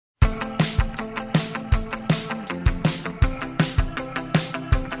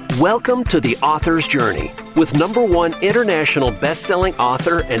Welcome to The Author's Journey with #1 international best-selling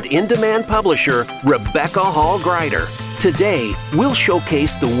author and in-demand publisher, Rebecca Hall Gruyter. Today, we'll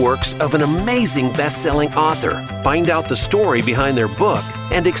showcase the works of an amazing best-selling author, find out the story behind their book,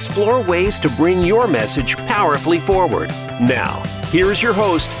 and explore ways to bring your message powerfully forward. Now, here's your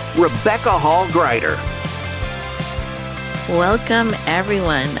host, Rebecca Hall Gruyter. Welcome,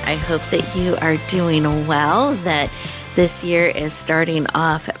 everyone. I hope that you are doing well, that this year is starting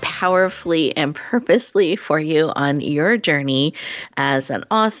off powerfully and purposely for you on your journey as an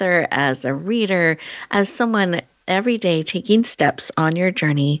author, as a reader, as someone every day taking steps on your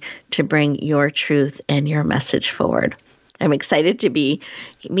journey to bring your truth and your message forward. I'm excited to be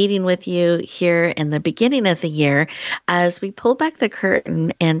meeting with you here in the beginning of the year as we pull back the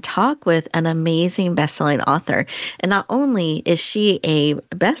curtain and talk with an amazing best-selling author. And not only is she a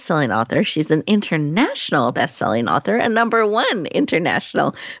best-selling author, she's an international best-selling author, a #1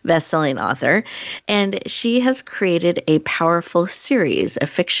 international best-selling author. And she has created a powerful series, a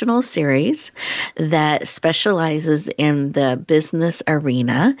fictional series that specializes in the business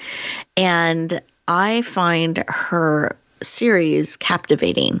arena. And I find her series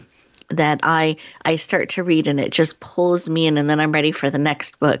captivating, that I start to read and it just pulls me in, and then I'm ready for the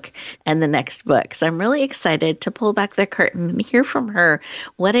next book and the next book. So I'm really excited to pull back the curtain and hear from her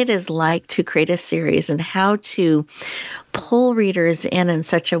what it is like to create a series and how to pull readers in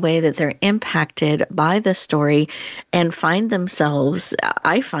such a way that they're impacted by the story and find themselves.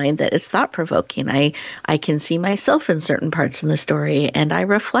 I find that it's thought-provoking. I can see myself in certain parts in the story and I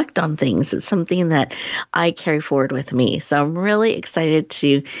reflect on things. It's something that I carry forward with me. So I'm really excited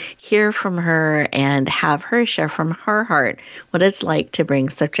to hear from her and have her share from her heart what it's like to bring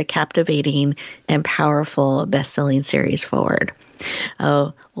such a captivating and powerful best-selling series forward.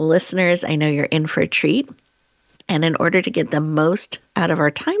 Oh, listeners, I know you're in for a treat. And in order to get the most out of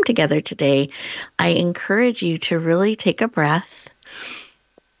our time together today, I encourage you to really take a breath,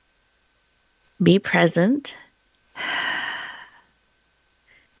 be present,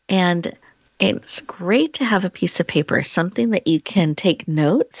 and it's great to have a piece of paper, something that you can take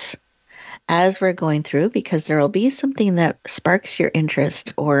notes as we're going through, because there will be something that sparks your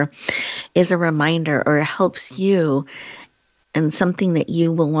interest or is a reminder or helps you and something that you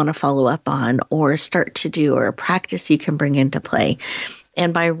will want to follow up on or start to do, or a practice you can bring into play.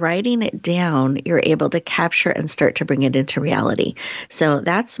 And by writing it down, you're able to capture and start to bring it into reality. So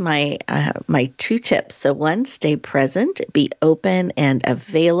that's my 2 tips. So 1, stay present, be open and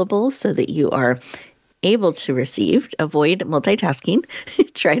available so that you are able to receive, avoid multitasking,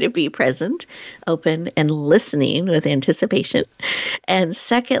 try to be present, open, and listening with anticipation. And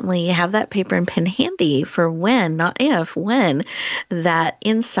secondly, have that paper and pen handy for when, not if, when that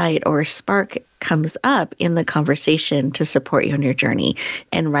insight or spark comes up in the conversation to support you on your journey,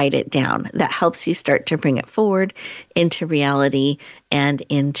 and write it down. That helps you start to bring it forward into reality and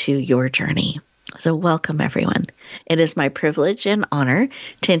into your journey. So welcome, everyone. It is my privilege and honor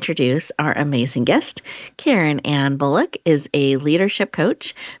to introduce our amazing guest. Karen Ann Bullock is a leadership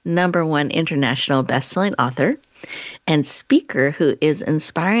coach, #1 international best-selling author, and speaker who is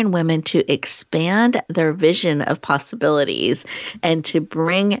inspiring women to expand their vision of possibilities and to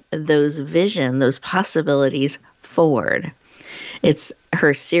bring those possibilities forward. It's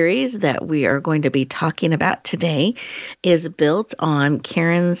her series that we are going to be talking about today is built on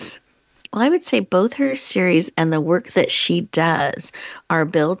Karen's, well, I would say both her series and the work that she does are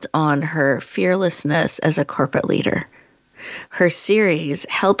built on her fearlessness as a corporate leader. Her series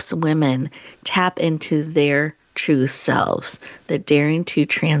helps women tap into their true selves, the Daring to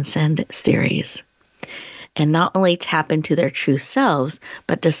Transcend series. And not only tap into their true selves,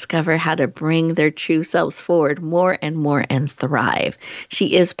 but discover how to bring their true selves forward more and more and thrive.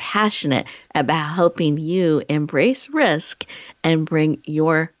 She is passionate about helping you embrace risk and bring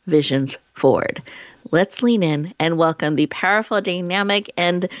your visions forward. Let's lean in and welcome the powerful, dynamic,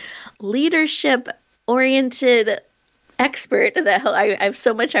 and leadership-oriented expert that I have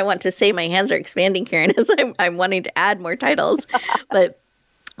so much I want to say. My hands are expanding, Karen, as I'm wanting to add more titles. But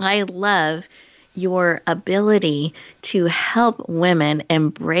I love your ability to help women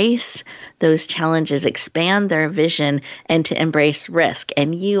embrace those challenges, expand their vision, and to embrace risk.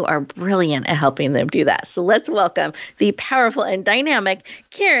 And you are brilliant at helping them do that. So let's welcome the powerful and dynamic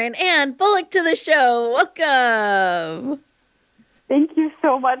Karen Ann Bullock to the show. Welcome. Thank you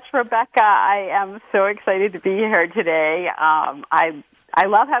so much, Rebecca. I am so excited to be here today. I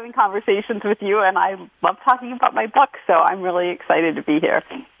love having conversations with you, and I love talking about my book, so I'm really excited to be here.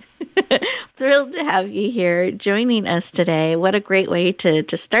 Thrilled to have you here joining us today. What a great way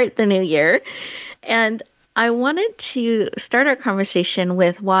to start the new year. And I wanted to start our conversation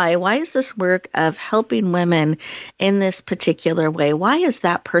with why. Why is this work of helping women in this particular way? Why is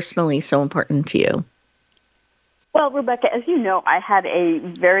that personally so important to you? Well, Rebecca, as you know, I had a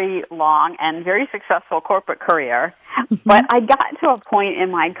very long and very successful corporate career, but I got to a point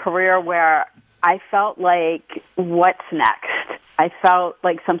in my career where I felt like, what's next? I felt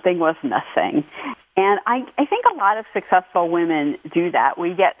like something was missing. And I think a lot of successful women do that.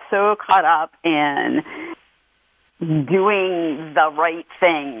 We get so caught up in doing the right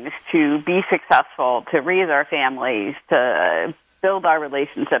things to be successful, to raise our families, to build our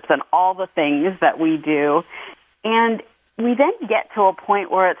relationships, and all the things that we do. And we then get to a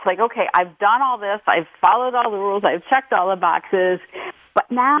point where it's like, okay, I've done all this, I've followed all the rules, I've checked all the boxes,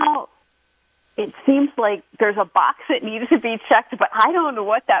 but now it seems like there's a box that needs to be checked, but I don't know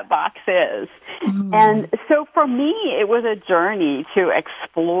what that box is. Mm-hmm. And so for me, it was a journey to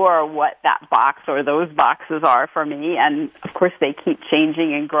explore what that box or those boxes are for me. And of course, they keep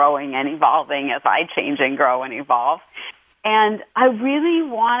changing and growing and evolving as I change and grow and evolve. And I really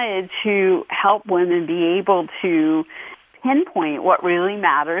wanted to help women be able to pinpoint what really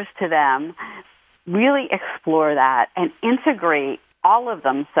matters to them, really explore that, and integrate all of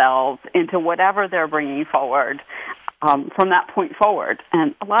themselves into whatever they're bringing forward from that point forward.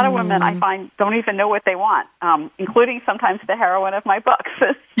 And a lot of women, I find, don't even know what they want, including sometimes the heroine of my books.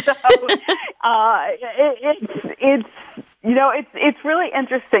 So it's really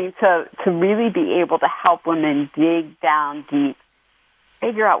interesting to really be able to help women dig down deep,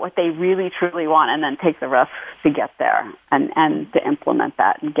 figure out what they really truly want, and then take the risks to get there and to implement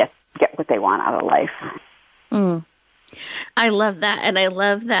that and get what they want out of life. Mm. I love that. And I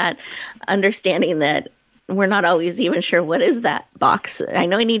love that understanding that we're not always even sure what is that box. I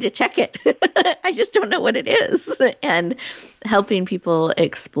know I need to check it. I just don't know what it is. And helping people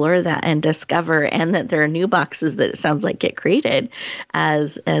explore that and discover, and that there are new boxes that it sounds like get created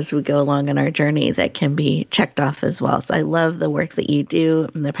as we go along on our journey that can be checked off as well. So I love the work that you do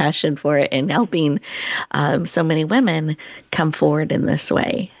and the passion for it and helping so many women come forward in this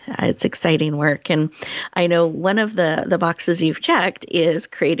way. It's exciting work. And I know one of the boxes you've checked is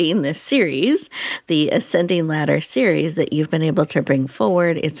creating this series, the Ascending Ladder series that you've been able to bring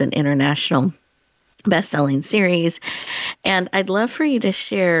forward. It's an international best-selling series. And I'd love for you to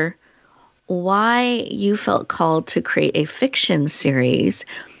share why you felt called to create a fiction series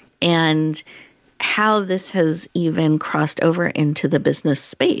and how this has even crossed over into the business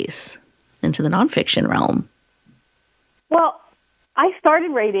space, into the nonfiction realm. Well, I started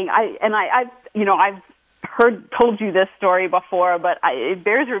writing. I've told you this story before, but it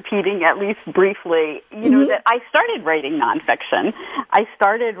bears repeating at least briefly. That I started writing nonfiction. I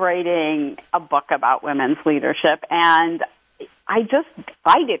started writing a book about women's leadership, and I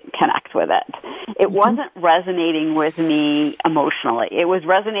didn't connect with it. It wasn't resonating with me emotionally. It was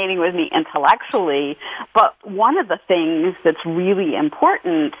resonating with me intellectually. But one of the things that's really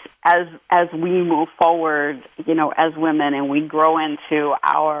important as we move forward, as women, and we grow into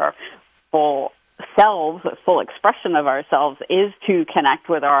our full selves, full expression of ourselves, is to connect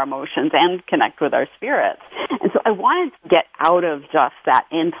with our emotions and connect with our spirits. And so I wanted to get out of just that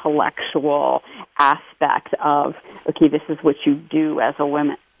intellectual aspect of, okay, this is what you do as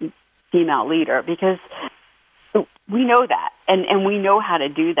a female leader, because we know that, and we know how to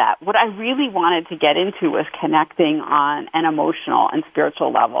do that. What I really wanted to get into was connecting on an emotional and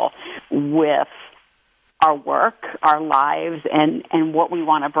spiritual level with our work, our lives, and what we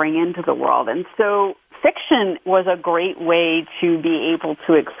want to bring into the world. And so fiction was a great way to be able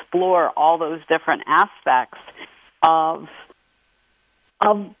to explore all those different aspects of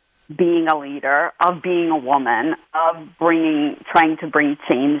being a leader, of being a woman, of trying to bring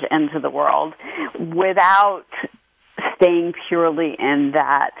change into the world without staying purely in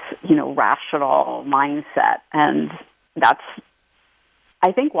that, rational mindset. And that's,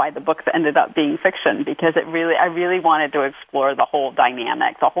 I think, why the books ended up being fiction, because I really wanted to explore the whole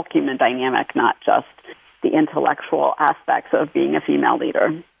dynamic, the whole human dynamic, not just the intellectual aspects of being a female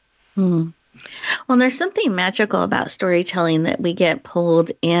leader. Mm. Well, there's something magical about storytelling that we get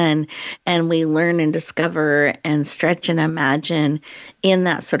pulled in and we learn and discover and stretch and imagine in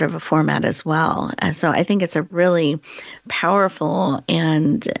that sort of a format as well. And so I think it's a really powerful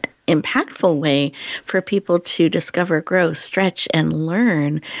and impactful way for people to discover, grow, stretch, and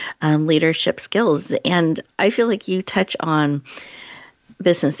learn leadership skills. And I feel like you touch on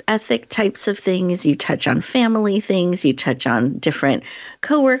business ethic types of things, you touch on family things, you touch on different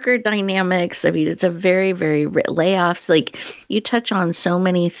coworker dynamics. I mean, it's a very, very layoffs. Like, you touch on so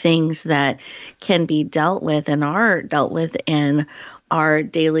many things that can be dealt with and are dealt with in our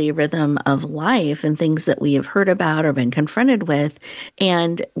daily rhythm of life and things that we have heard about or been confronted with.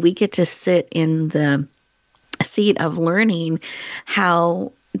 And we get to sit in the seat of learning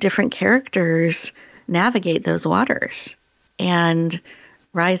how different characters navigate those waters and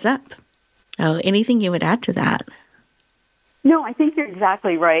rise up. Oh, anything you would add to that? No, I think you're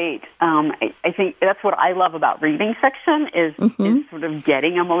exactly right. I think that's what I love about reading fiction is sort of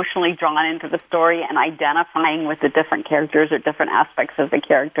getting emotionally drawn into the story and identifying with the different characters or different aspects of the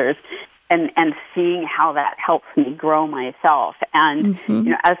characters and seeing how that helps me grow myself. And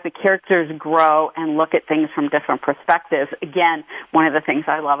as the characters grow and look at things from different perspectives, again, one of the things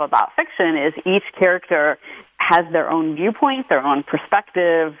I love about fiction is each character has their own viewpoint, their own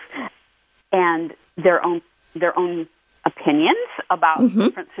perspective, and their own opinions about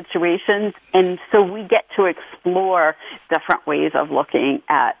different situations. And so we get to explore different ways of looking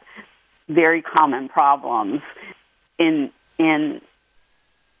at very common problems in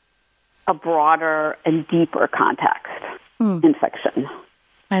a broader and deeper context in fiction.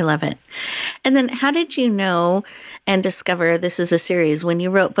 I love it. And then how did you know and discover this is a series? When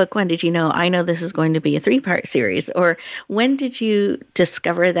you wrote book one, did you know, I know this is going to be a 3-part series? Or when did you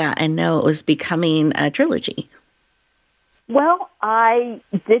discover that and know it was becoming a trilogy? Well, I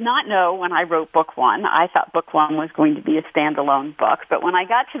did not know when I wrote book one. I thought book one was going to be a standalone book. But when I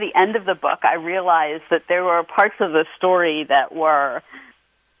got to the end of the book, I realized that there were parts of the story that were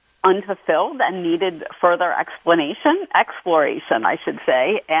unfulfilled and needed further exploration, I should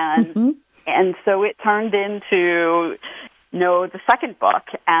say. And so it turned into the second book.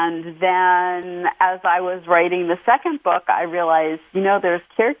 And then as I was writing the second book, I realized, there's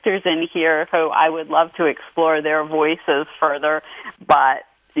characters in here who I would love to explore their voices further, but,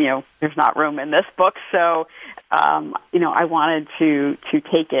 there's not room in this book. So, I wanted to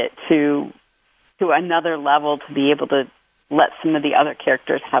take it to another level to be able to let some of the other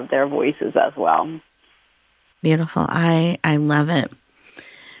characters have their voices as well. Beautiful. I love it.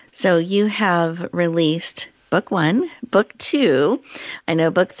 So you have released book one, book two. I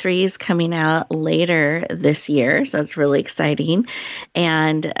know book three is coming out later this year, so it's really exciting.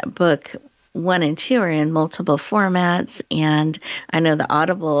 And book 1 and 2 are in multiple formats, and I know the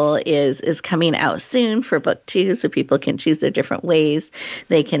Audible is coming out soon for book 2, so people can choose the different ways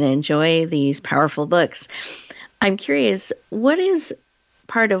they can enjoy these powerful books. I'm curious, what is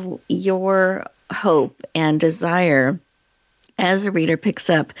part of your hope and desire as a reader picks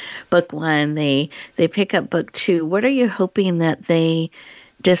up book one, they pick up book two? What are you hoping that they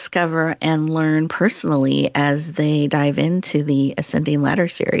discover and learn personally as they dive into the Ascending Ladder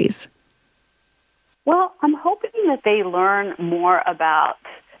series? Well, I'm hoping that they learn more about,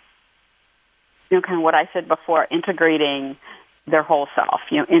 kind of what I said before, integrating their whole self,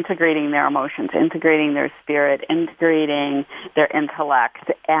 integrating their emotions, integrating their spirit, integrating their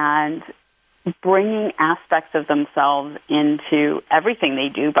intellect, and bringing aspects of themselves into everything they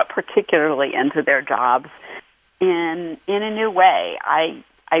do, but particularly into their jobs in a new way. I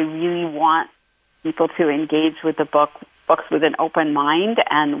really want people to engage with the books with an open mind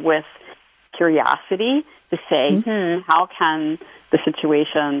and with curiosity to say, how can the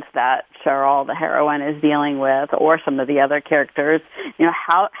situations that Cheryl, the heroine, is dealing with, or some of the other characters,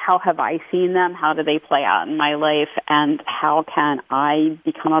 how have I seen them? How do they play out in my life? And how can I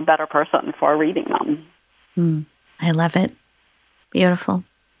become a better person for reading them? I love it. Beautiful.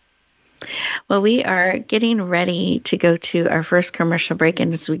 Well, we are getting ready to go to our first commercial break.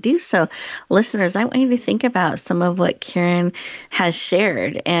 And as we do so, listeners, I want you to think about some of what Karen has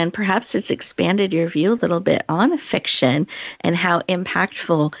shared. And perhaps it's expanded your view a little bit on fiction and how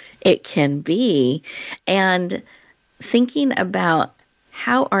impactful it can be. And thinking about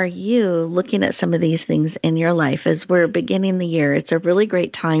how are you looking at some of these things in your life as we're beginning the year? It's a really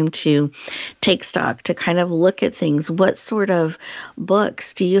great time to take stock, to kind of look at things. What sort of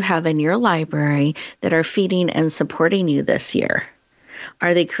books do you have in your library that are feeding and supporting you this year?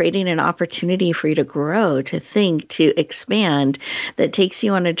 Are they creating an opportunity for you to grow, to think, to expand, that takes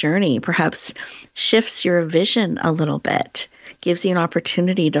you on a journey, perhaps shifts your vision a little bit, gives you an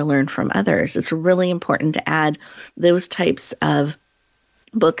opportunity to learn from others? It's really important to add those types of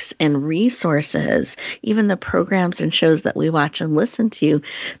books and resources, even the programs and shows that we watch and listen to,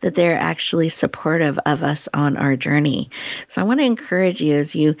 that they're actually supportive of us on our journey. So I want to encourage you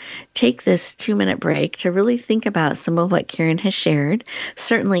as you take this 2-minute break to really think about some of what Karen has shared.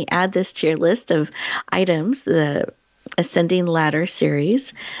 Certainly add this to your list of items, the Ascending Ladder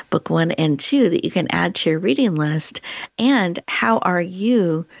series, book 1 and 2, that you can add to your reading list. And how are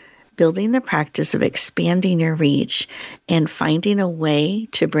you building the practice of expanding your reach and finding a way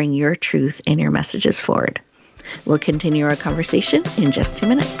to bring your truth and your messages forward? We'll continue our conversation in just 2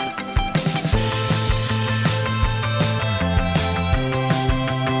 minutes.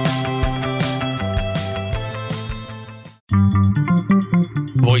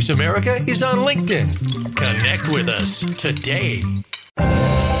 Voice America is on LinkedIn. Connect with us today.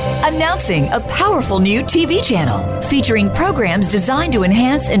 Announcing a powerful new TV channel featuring programs designed to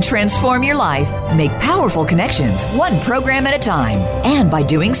enhance and transform your life. Make powerful connections, one program at a time. And by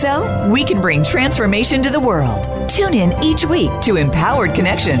doing so, we can bring transformation to the world. Tune in each week to Empowered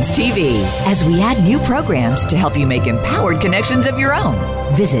Connections TV as we add new programs to help you make empowered connections of your own.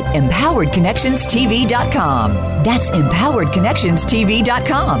 Visit empoweredconnectionstv.com. That's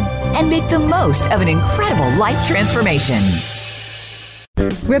empoweredconnectionstv.com. And make the most of an incredible life transformation.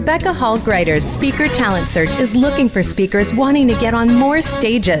 Rebecca Hall Greider's Speaker Talent Search is looking for speakers wanting to get on more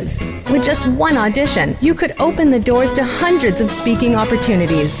stages. With just one audition, you could open the doors to hundreds of speaking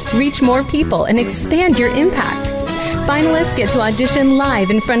opportunities, reach more people, and expand your impact. Finalists get to audition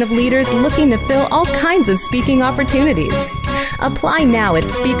live in front of leaders looking to fill all kinds of speaking opportunities. Apply now at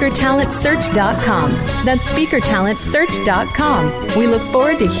SpeakerTalentSearch.com. That's SpeakerTalentSearch.com. We look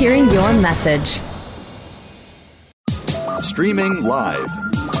forward to hearing your message. Streaming live,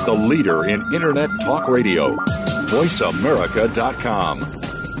 the leader in Internet talk radio, VoiceAmerica.com.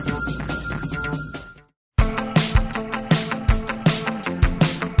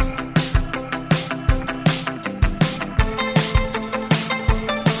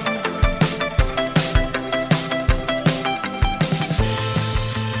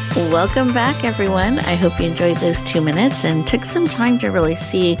 Welcome back, everyone. I hope you enjoyed those 2 minutes and took some time to really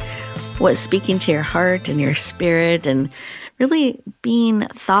see what's speaking to your heart and your spirit, and really being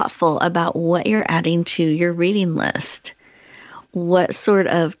thoughtful about what you're adding to your reading list. What sort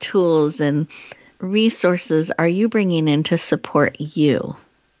of tools and resources are you bringing in to support you,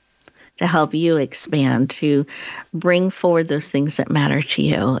 to help you expand, to bring forward those things that matter to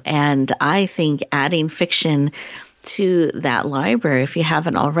you? And I think adding fiction to that library, if you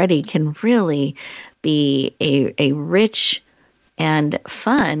haven't already, can really be a rich and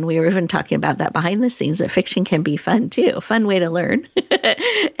fun. We were even talking about that behind the scenes, that fiction can be fun too. A fun way to learn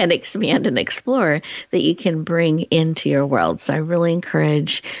and expand and explore that you can bring into your world. So I really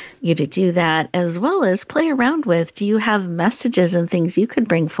encourage you to do that, as well as play around with, do you have messages and things you could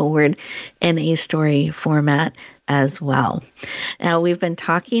bring forward in a story format as well? Now, we've been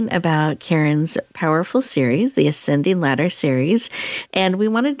talking about Karen's powerful series, the Ascending Ladder series, and we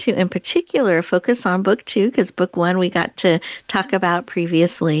wanted to, in particular, focus on book 2, because book 1 we got to talk about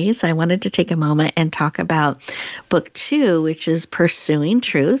previously. So I wanted to take a moment and talk about book 2, which is Pursuing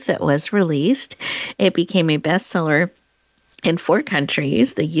Truth. That was released. It became a bestseller in 4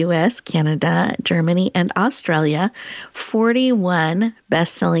 countries, the U.S., Canada, Germany, and Australia, 41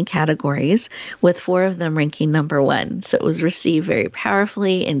 best-selling categories, with 4 of them ranking number 1. So it was received very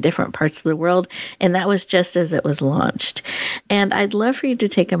powerfully in different parts of the world, and that was just as it was launched. And I'd love for you to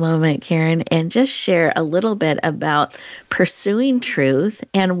take a moment, Karen, and just share a little bit about Pursuing Truth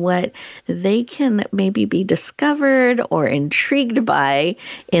and what they can maybe be discovered or intrigued by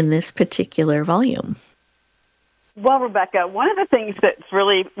in this particular volume. Well, Rebecca, one of the things that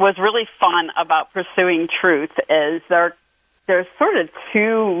was really fun about Pursuing Truth is there's sort of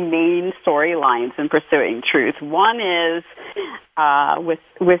 2 main storylines in Pursuing Truth. One is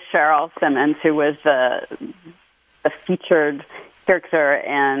with Cheryl Simmons, who was the featured character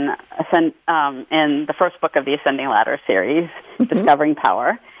in the first book of the Ascending Ladder series, Discovering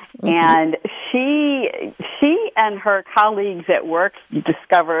Power. And she and her colleagues at work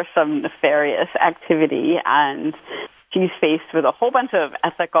discover some nefarious activity, and she's faced with a whole bunch of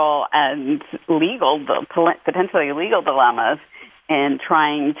ethical and potentially legal dilemmas in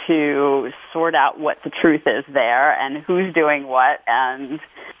trying to sort out what the truth is there and who's doing what, and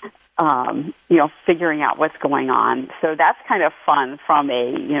figuring out what's going on. So that's kind of fun from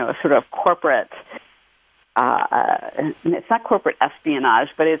a sort of corporate. It's not corporate espionage,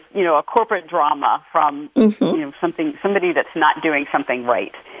 but it's a corporate drama from somebody that's not doing something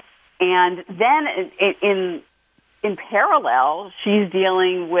right. And then in parallel, she's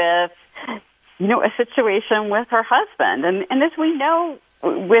dealing with a situation with her husband, and as we know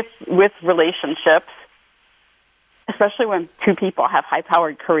with relationships, especially when 2 people have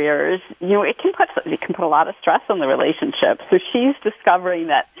high-powered careers, it can put a lot of stress on the relationship. So she's discovering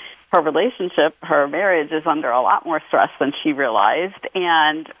that her marriage is under a lot more stress than she realized,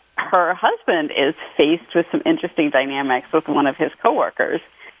 and her husband is faced with some interesting dynamics with one of his coworkers.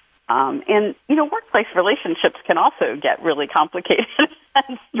 And workplace relationships can also get really complicated.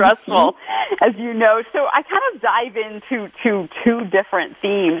 and stressful, as you know. So I kind of dive into two different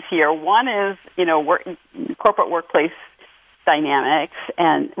themes here. One is, corporate workplace dynamics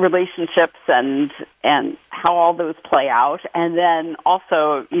and relationships and how all those play out. And then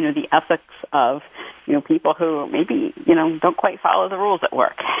also, the ethics of, people who maybe, don't quite follow the rules at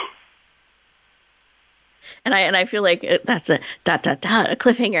work. And I feel like that's a ... a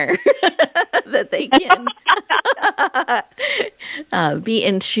cliffhanger that they can be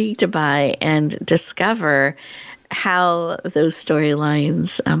intrigued by and discover how those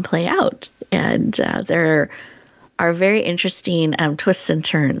storylines play out. And there are very interesting twists and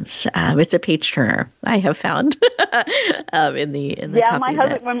turns. It's a page turner, I have found in the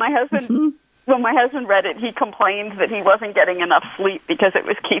copy. When my husband read it, he complained that he wasn't getting enough sleep because it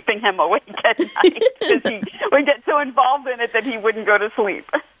was keeping him awake at night. Because he would get so involved in it that he wouldn't go to sleep.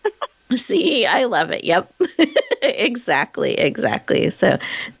 See, I love it. Yep. Exactly. So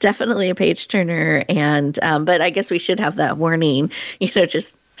definitely a page turner. And but I guess we should have that warning,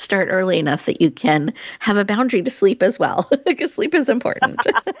 just start early enough that you can have a boundary to sleep as well, because sleep is important.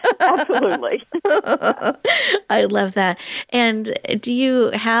 Absolutely. I love that. And do you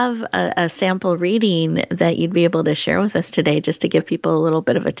have a sample reading that you'd be able to share with us today, just to give people a little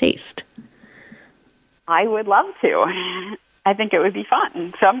bit of a taste? I would love to. I think it would be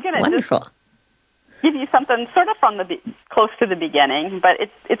fun. So I'm going to just give you something sort of from close to the beginning, but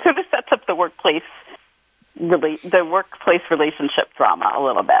it sort of sets up the workplace relationship drama a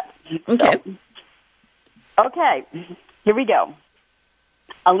little bit. Okay. Okay, here we go.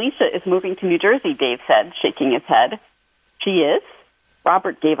 Alicia is moving to New Jersey, Dave said, shaking his head. She is?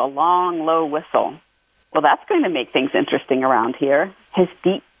 Robert gave a long, low whistle. Well, that's going to make things interesting around here. His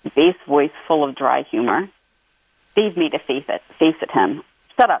deep bass voice full of dry humor. Dave made a face at him.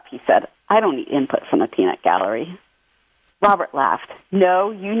 Shut up, he said. I don't need input from the peanut gallery. Robert laughed.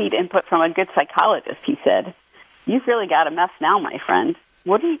 No, you need input from a good psychologist, he said. You've really got a mess now, my friend.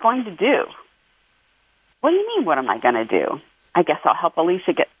 What are you going to do? What do you mean, what am I going to do? I guess I'll help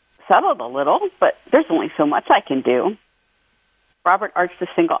Alicia get settled a little, but there's only so much I can do. Robert arched a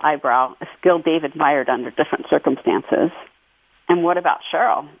single eyebrow, a skill Dave admired under different circumstances. And what about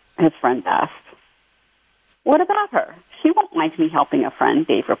Cheryl? His friend asked. What about her? She won't mind me helping a friend,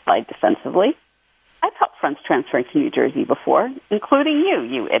 Dave replied defensively. I've helped friends transferring to New Jersey before, including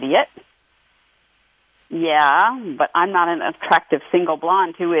you idiot. Yeah, but I'm not an attractive single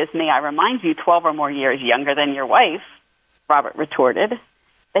blonde who is, may I remind you, 12 or more years younger than your wife, Robert retorted.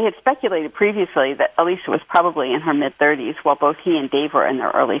 They had speculated previously that Alicia was probably in her mid-30s, while both he and Dave were in their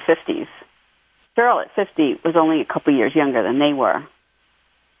early 50s. Cheryl at 50 was only a couple years younger than they were.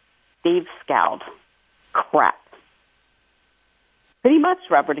 Dave scowled. Crap. Pretty much,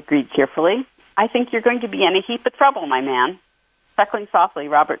 Robert agreed cheerfully. I think you're going to be in a heap of trouble, my man. Chuckling softly,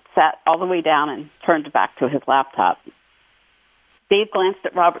 Robert sat all the way down and turned back to his laptop. Dave glanced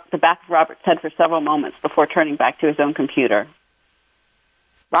at the back of Robert's head for several moments before turning back to his own computer.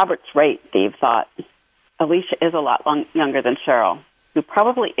 Robert's right, Dave thought. Alicia is a lot younger than Cheryl, who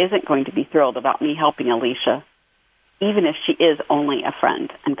probably isn't going to be thrilled about me helping Alicia, even if she is only a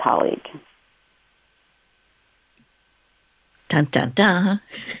friend and colleague. Dun, dun, dun.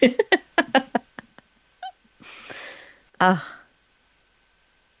 Oh,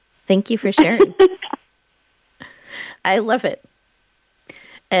 thank you for sharing. I love it.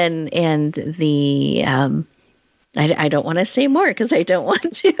 And the I don't want to say more because I don't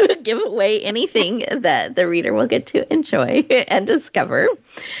want to give away anything that the reader will get to enjoy and discover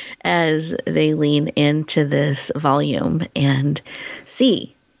as they lean into this volume and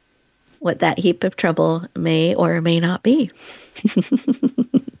see what that heap of trouble may or may not be.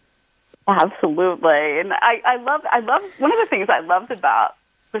 Absolutely. And I love one of the things I loved about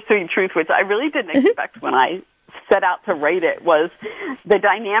Pursuing Truth, which I really didn't expect when I set out to write it, was the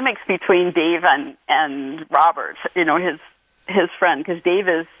dynamics between Dave and Robert, his friend, because Dave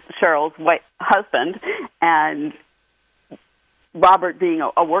is Cheryl's husband, and Robert being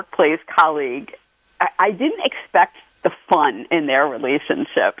a workplace colleague. I didn't expect the fun in their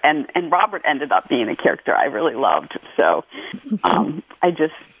relationship, and Robert ended up being a character I really loved. So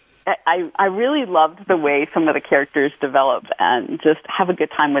I really loved the way some of the characters develop and just have a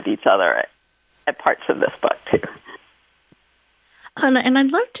good time with each other at parts of this book too. And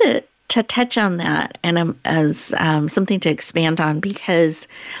I'd love to touch on that and as something to expand on, because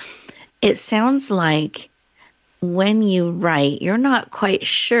it sounds like when you write, you're not quite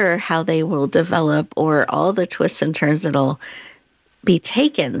sure how they will develop or all the twists and turns that'll be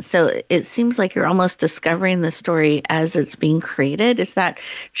taken. So it seems like you're almost discovering the story as it's being created. Is that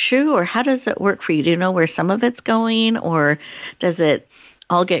true? Or how does it work for you? Do you know where some of it's going, or does it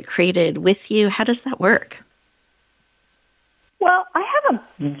all get created with you? How does that work? Well, I have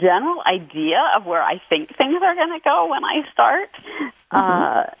a general idea of where I think things are going to go when I start.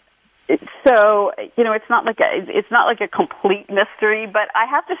 So, it's not like a complete mystery, but I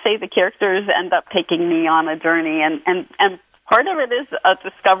have to say the characters end up taking me on a journey, and part of it is a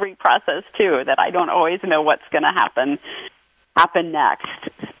discovery process too, that I don't always know what's going to happen next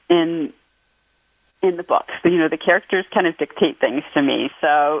in the books. The characters kind of dictate things to me.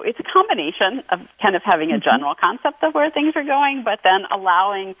 So it's a combination of kind of having a general concept of where things are going, but then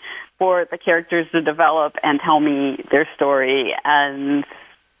allowing for the characters to develop and tell me their story and,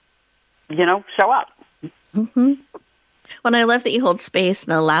 show up. Mm-hmm. Well, I love that you hold space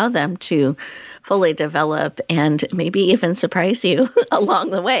and allow them to fully develop and maybe even surprise you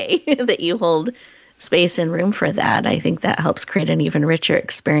along the way, that you hold space and room for that. I think that helps create an even richer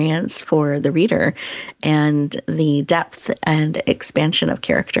experience for the reader and the depth and expansion of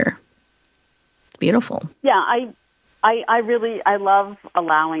character. It's beautiful. Yeah, I love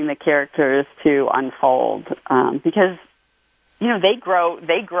allowing the characters to unfold because they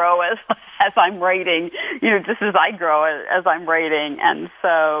grow as I'm writing, just as I grow as I'm writing, and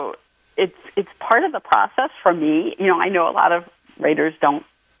so it's part of the process for me. I know a lot of writers don't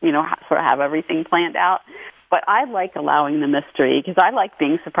sort of have everything planned out. But I like allowing the mystery because I like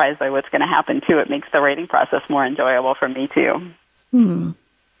being surprised by what's going to happen, too. It makes the writing process more enjoyable for me, too.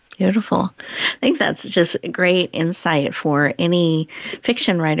 Beautiful. I think that's just a great insight for any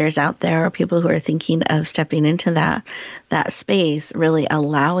fiction writers out there, or people who are thinking of stepping into that space, really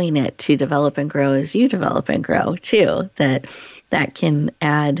allowing it to develop and grow as you develop and grow, too. That can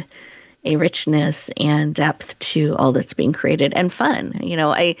add a richness and depth to all that's being created, and fun.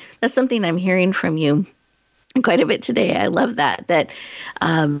 That's something I'm hearing from you quite a bit today. I love that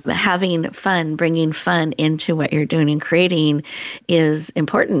having fun, bringing fun into what you're doing and creating is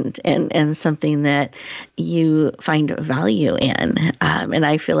important and something that you find value in. And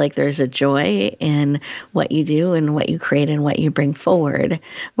I feel like there's a joy in what you do and what you create and what you bring forward.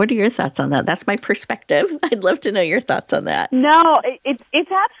 What are your thoughts on that? That's my perspective. I'd love to know your thoughts on that. No,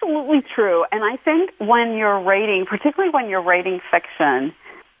 it's absolutely true. And I think when you're writing, particularly when you're writing fiction,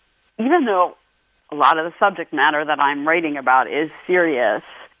 even though a lot of the subject matter that I'm writing about is serious,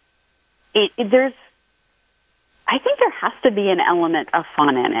 I think there has to be an element of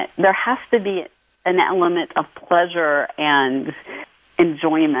fun in it. There has to be an element of pleasure and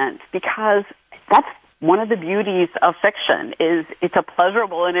enjoyment, because that's one of the beauties of fiction, is it's a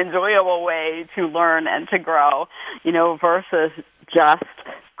pleasurable and enjoyable way to learn and to grow, versus just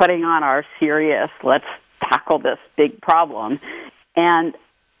putting on our serious, let's tackle this big problem. And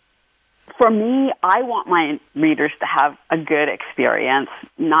for me, I want my readers to have a good experience,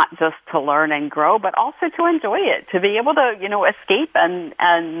 not just to learn and grow, but also to enjoy it, to be able to, escape and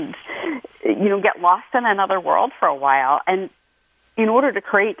get lost in another world for a while. And in order to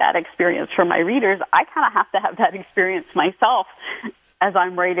create that experience for my readers, I kind of have to have that experience myself as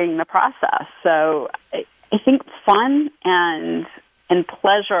I'm writing the process. So I think fun and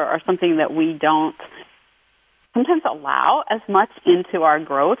pleasure are something that we don't sometimes allow as much into our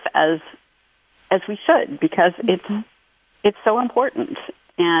growth as we should, because it's so important.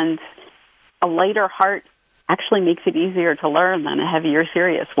 And a lighter heart actually makes it easier to learn than a heavier,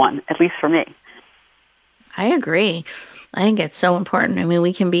 serious one, at least for me. I agree. I think it's so important. I mean,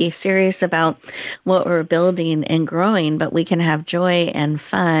 we can be serious about what we're building and growing, but we can have joy and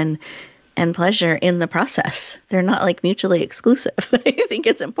fun and pleasure in the process. They're not like mutually exclusive. I think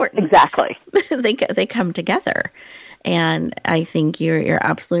it's important. Exactly. They come together. And I think you're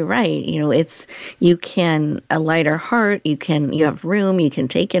absolutely right. It's, you can, a lighter heart, you have room, you can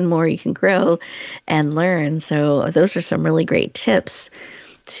take in more, you can grow and learn. So those are some really great tips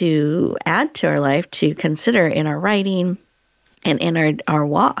to add to our life, to consider in our writing and in our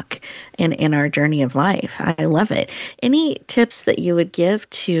walk and in our journey of life. I love it. Any tips that you would give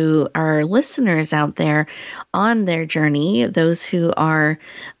to our listeners out there on their journey, those who are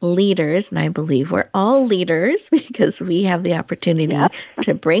leaders, and I believe we're all leaders because we have the opportunity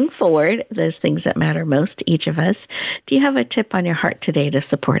to bring forward those things that matter most to each of us. Do you have a tip on your heart today to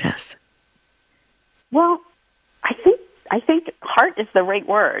support us? Well, I think heart is the right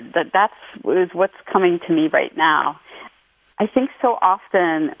word. That's what's coming to me right now. I think so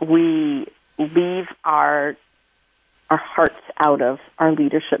often we leave our hearts out of our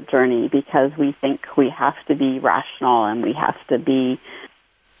leadership journey because we think we have to be rational and we have to be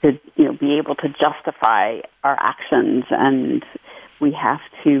able to justify our actions. And We have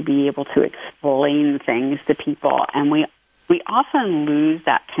to be able to explain things to people, and we often lose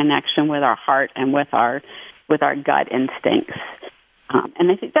that connection with our heart and with our gut instincts.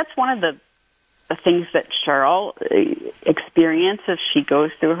 And I think that's one of the things that Cheryl experiences as she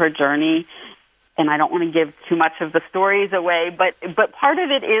goes through her journey. And I don't want to give too much of the stories away, but part of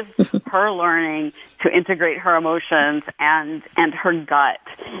it is her learning to integrate her emotions and her gut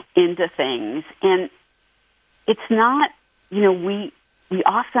into things. And it's not, we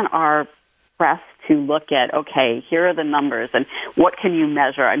often are pressed to look at, okay, here are the numbers and what can you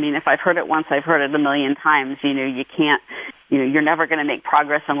measure? I mean, if I've heard it once, I've heard it a million times. You can't, you're never going to make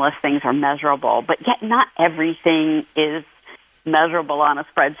progress unless things are measurable. But yet not everything is measurable on a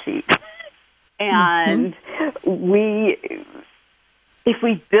spreadsheet. And if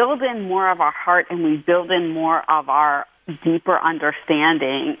we build in more of our heart and we build in more of our deeper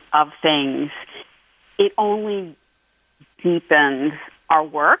understanding of things, it only deepens our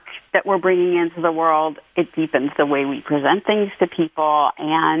work that we're bringing into the world. It deepens the way we present things to people,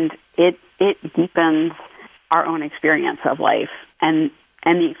 and it deepens our own experience of life and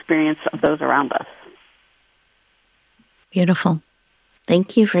the experience of those around us. Beautiful.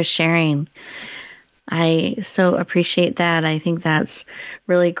 Thank you for sharing. I so appreciate that. I think that's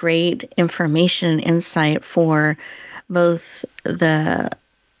really great information and insight for both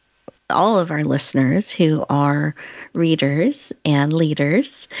all of our listeners who are readers and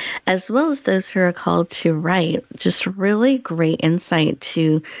leaders, as well as those who are called to write. Just really great insight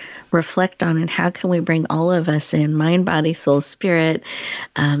to reflect on, and how can we bring all of us in, mind, body, soul, spirit,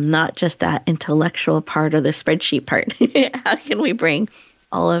 not just that intellectual part or the spreadsheet part. How can we bring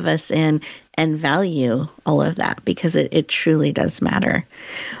all of us in and value all of that, because it truly does matter.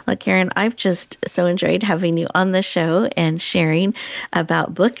 Well, Karen, I've just so enjoyed having you on the show and sharing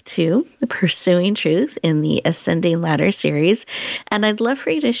about Book 2, Pursuing Truth in the Ascending Ladder series. And I'd love for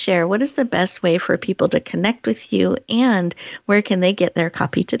you to share, what is the best way for people to connect with you, and where can they get their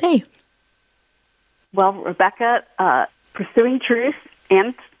copy today? Well, Rebecca, Pursuing Truth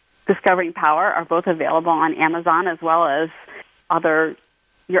and Discovering Power are both available on Amazon, as well as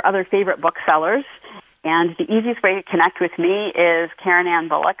your other favorite booksellers. And the easiest way to connect with me is Karen Ann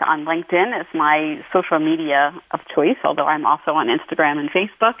Bullock on LinkedIn is my social media of choice, although I'm also on Instagram and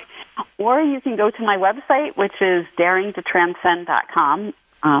Facebook. Or you can go to my website, which is daringtotranscend.com,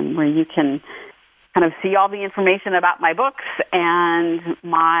 where you can kind of see all the information about my books and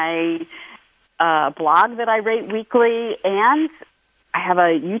my blog that I write weekly, and I have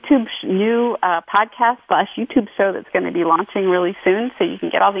a new podcast / YouTube show that's going to be launching really soon, so you can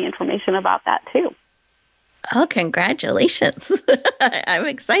get all the information about that too. Oh, congratulations. I'm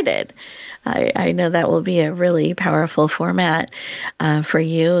excited. I know that will be a really powerful format for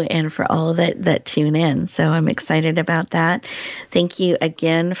you and for all that tune in. So I'm excited about that. Thank you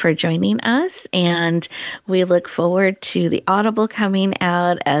again for joining us. And we look forward to the Audible coming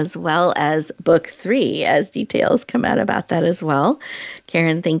out, as well as Book 3, as details come out about that as well.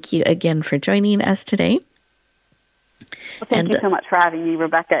 Karen, thank you again for joining us today. Well, thank you so much for having me,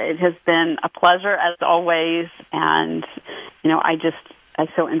 Rebecca. It has been a pleasure, as always. And, I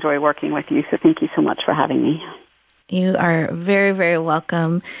so enjoy working with you. So thank you so much for having me. You are very, very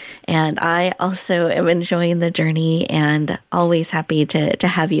welcome. And I also am enjoying the journey, and always happy to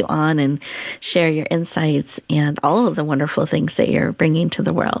have you on and share your insights and all of the wonderful things that you're bringing to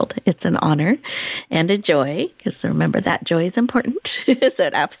the world. It's an honor and a joy, because remember, that joy is important. So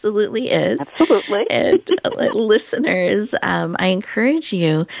it absolutely is. Absolutely. And listeners, I encourage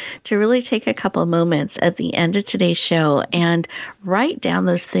you to really take a couple moments at the end of today's show and write down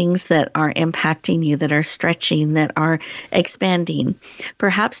those things that are impacting you, that are stretching, that are expanding.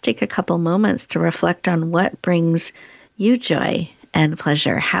 Perhaps take a couple moments to reflect on what brings you joy and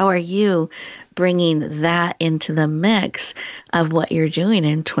pleasure. How are you bringing that into the mix of what you're doing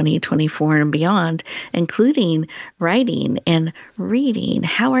in 2024 and beyond, including writing and reading?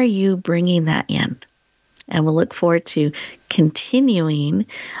 How are you bringing that in? And we'll look forward to continuing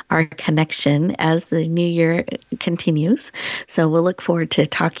our connection as the new year continues. So we'll look forward to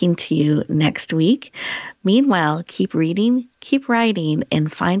talking to you next week. Meanwhile, keep reading, keep writing, and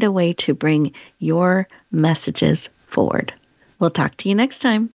find a way to bring your messages forward. We'll talk to you next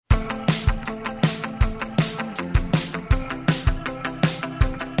time.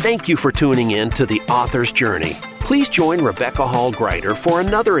 Thank you for tuning in to The Author's Journey. Please join Rebecca Hall Greider for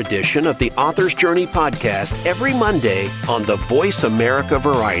another edition of the Author's Journey podcast every Monday on the Voice America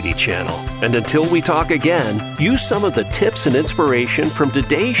Variety Channel. And until we talk again, use some of the tips and inspiration from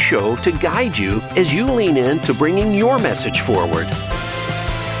today's show to guide you as you lean in to bringing your message forward.